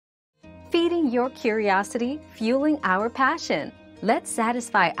feeding your curiosity, fueling our passion. Let's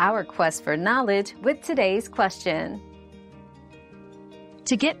satisfy our quest for knowledge with today's question.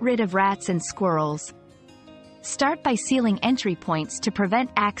 To get rid of rats and squirrels, start by sealing entry points to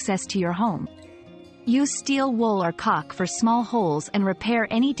prevent access to your home. Use steel wool or caulk for small holes and repair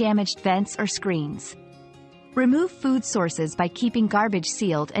any damaged vents or screens. Remove food sources by keeping garbage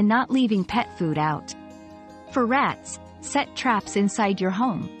sealed and not leaving pet food out. For rats, set traps inside your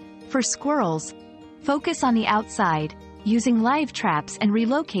home. For squirrels, focus on the outside, using live traps and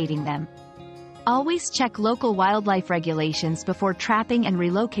relocating them. Always check local wildlife regulations before trapping and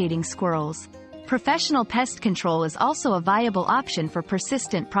relocating squirrels. Professional pest control is also a viable option for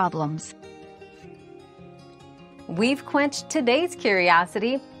persistent problems. We've quenched today's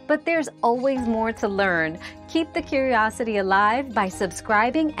curiosity, but there's always more to learn. Keep the curiosity alive by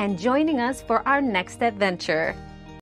subscribing and joining us for our next adventure.